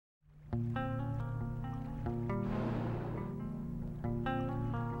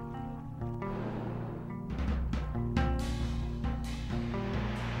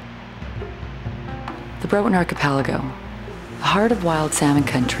The Broughton Archipelago, the heart of wild salmon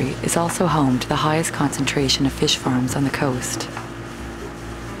country, is also home to the highest concentration of fish farms on the coast.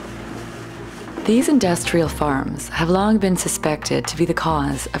 These industrial farms have long been suspected to be the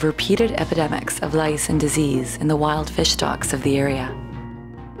cause of repeated epidemics of lice and disease in the wild fish stocks of the area.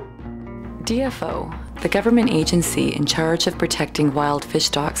 DFO, the government agency in charge of protecting wild fish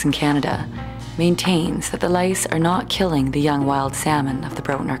stocks in Canada, maintains that the lice are not killing the young wild salmon of the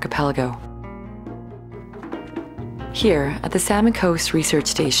Broughton Archipelago. Here, at the Salmon Coast Research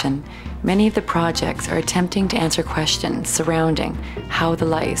Station, many of the projects are attempting to answer questions surrounding how the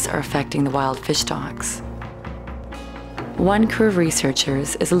lice are affecting the wild fish stocks. One crew of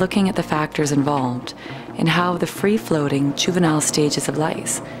researchers is looking at the factors involved in how the free-floating juvenile stages of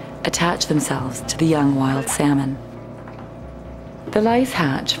lice attach themselves to the young wild salmon. The lice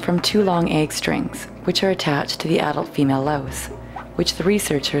hatch from two long egg strings, which are attached to the adult female louse, which the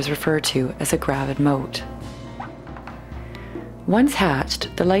researchers refer to as a gravid moat. Once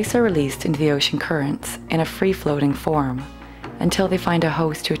hatched, the lice are released into the ocean currents in a free-floating form until they find a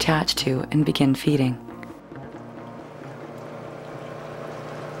host to attach to and begin feeding.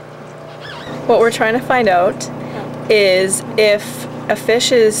 What we're trying to find out is if a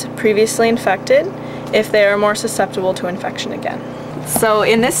fish is previously infected, if they are more susceptible to infection again. So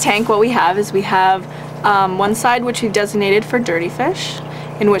in this tank what we have is we have one side which we've designated for dirty fish,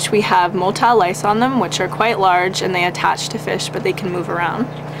 in which we have motile lice on them, which are quite large and they attach to fish but they can move around.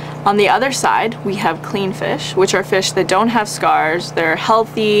 On the other side we have clean fish, which are fish that don't have scars. They're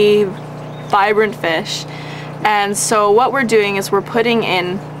healthy, vibrant fish. And so what we're doing is we're putting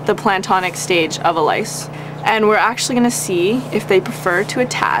in the planktonic stage of a lice, and we're actually going to see if they prefer to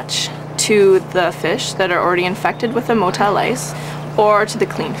attach to the fish that are already infected with the motile lice or to the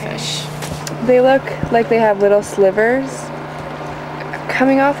clean fish. They look like they have little slivers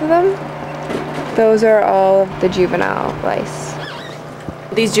coming off of them. Those are all the juvenile lice.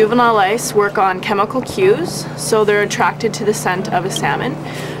 These juvenile lice work on chemical cues, so they're attracted to the scent of a salmon.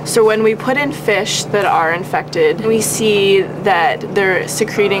 So when we put in fish that are infected, we see that they're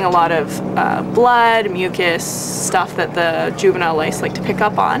secreting a lot of blood, mucus, stuff that the juvenile lice like to pick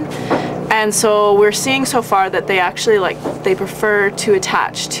up on. And so we're seeing so far that they actually they prefer to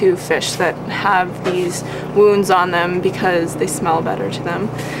attach to fish that have these wounds on them because they smell better to them.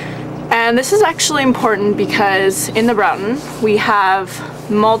 And this is actually important because in the Broughton we have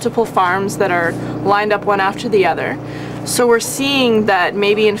multiple farms that are lined up one after the other. So we're seeing that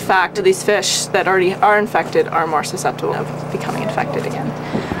maybe in fact these fish that already are infected are more susceptible of becoming infected again.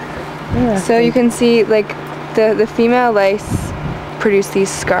 Yeah. So you can see like the female lice produce these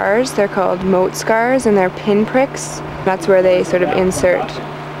scars. They're called moat scars and they're pinpricks. That's where they sort of insert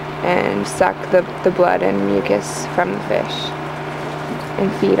and suck the blood and mucus from the fish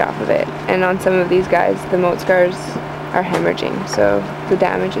and feed off of it. And on some of these guys the moat scars are hemorrhaging, so the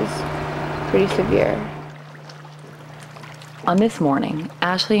damage is pretty severe. On this morning,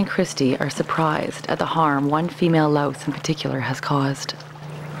 Ashley and Christy are surprised at the harm one female louse in particular has caused.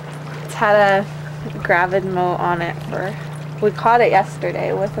 It's had a gravid moat on it we caught it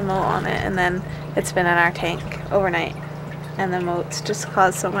yesterday with a moat on it, and then it's been in our tank overnight. And the moats just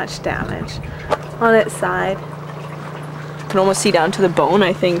caused so much damage on its side. You can almost see down to the bone,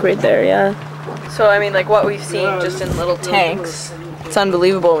 I think, right there, yeah. So I mean, like what we've seen just in little tanks, it's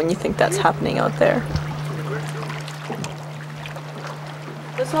unbelievable when you think that's happening out there.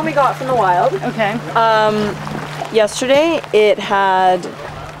 This one we got from the wild. Okay. Yesterday it had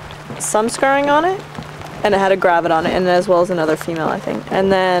some scarring on it, and it had a gravid on it, and as well as another female, I think.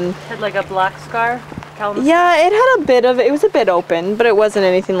 And then Had like a black scar? yeah, it had a bit of it. It was a bit open, but it wasn't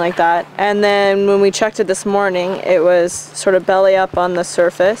anything like that. And then when we checked it this morning, it was sort of belly up on the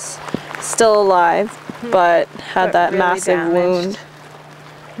surface, still alive, but had that really massive damaged.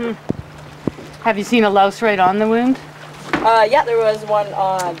 wound. Have you seen a louse right on the wound? Yeah, there was one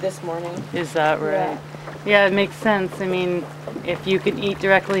this morning. Is that right? Yeah, it makes sense. I mean, if you could eat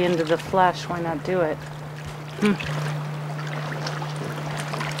directly into the flesh, why not do it?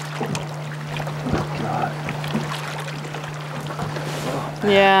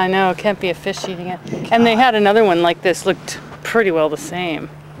 Yeah, I know. It can't be a fish eating it. And they had another one like this, looked pretty well the same.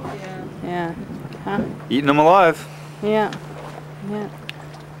 Yeah. Huh? Eating them alive. Yeah. Yeah.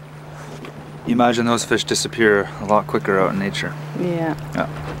 You imagine those fish disappear a lot quicker out in nature. Yeah.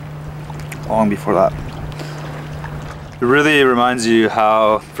 Yeah. Long before that. It really reminds you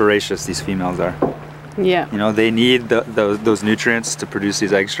how voracious these females are. Yeah. You know, they need those nutrients to produce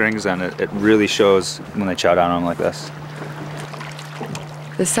these egg strings, and it really shows when they chow down on them like this.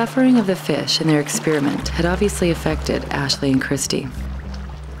 The suffering of the fish in their experiment had obviously affected Ashley and Christy.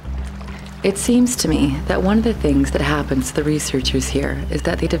 It seems to me that one of the things that happens to the researchers here is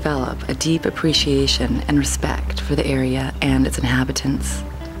that they develop a deep appreciation and respect for the area and its inhabitants.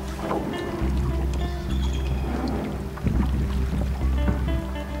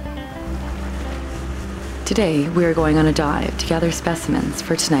 Today, we are going on a dive to gather specimens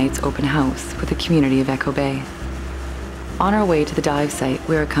for tonight's open house with the community of Echo Bay. On our way to the dive site,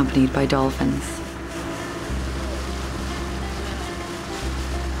 we are accompanied by dolphins.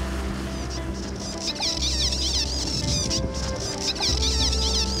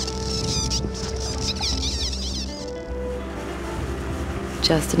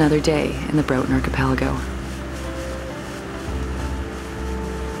 Just another day in the Broughton Archipelago.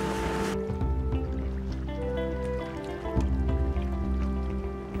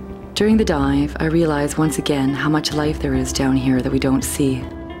 During the dive, I realized once again how much life there is down here that we don't see.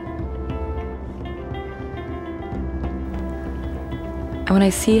 And when I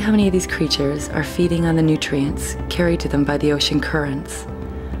see how many of these creatures are feeding on the nutrients carried to them by the ocean currents,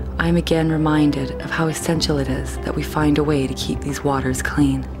 I am again reminded of how essential it is that we find a way to keep these waters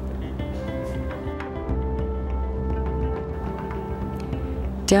clean.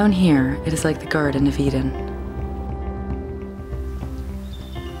 Down here, it is like the Garden of Eden.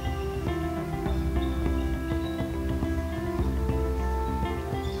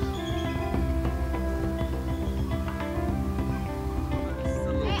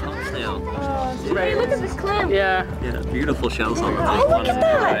 Hey, look at this clam. Yeah. Yeah, beautiful shells on the top. Look at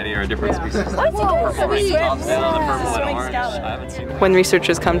that. Variety or different species. What's When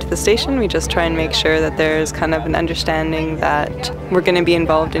researchers come to the station, we just try and make sure that there's kind of an understanding that we're going to be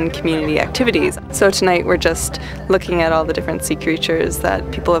involved in community activities. So tonight we're just looking at all the different sea creatures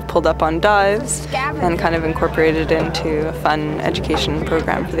that people have pulled up on dives and kind of incorporated into a fun education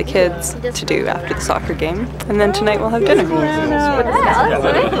program for the kids to do after the soccer game. And then tonight we'll have dinner. Is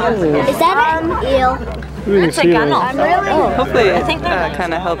that an eel? It's a gunnel. Hopefully it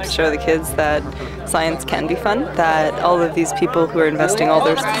kind of helps show the kids that science can be fun, that all of these people who are investing all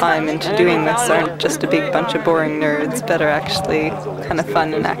their time into doing this aren't just a big bunch of boring nerds, but are actually kind of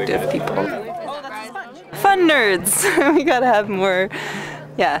fun and active people. Fun nerds! We gotta have more,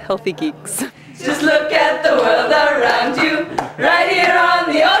 healthy geeks. Just look at the world around you, right here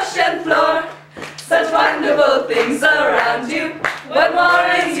on the ocean floor. Such wonderful things around you. What more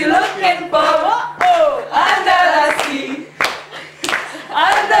is you looking for? Whoa, under the sea,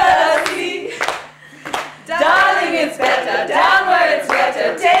 under the sea. Darling, it's better down where it's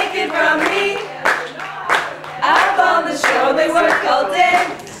wetter. Take it from me. Up on the shore they work all day.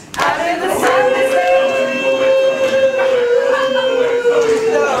 Out in the sun they say.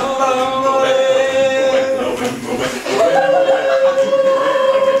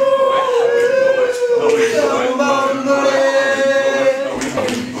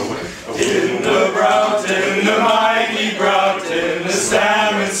 In the Broughton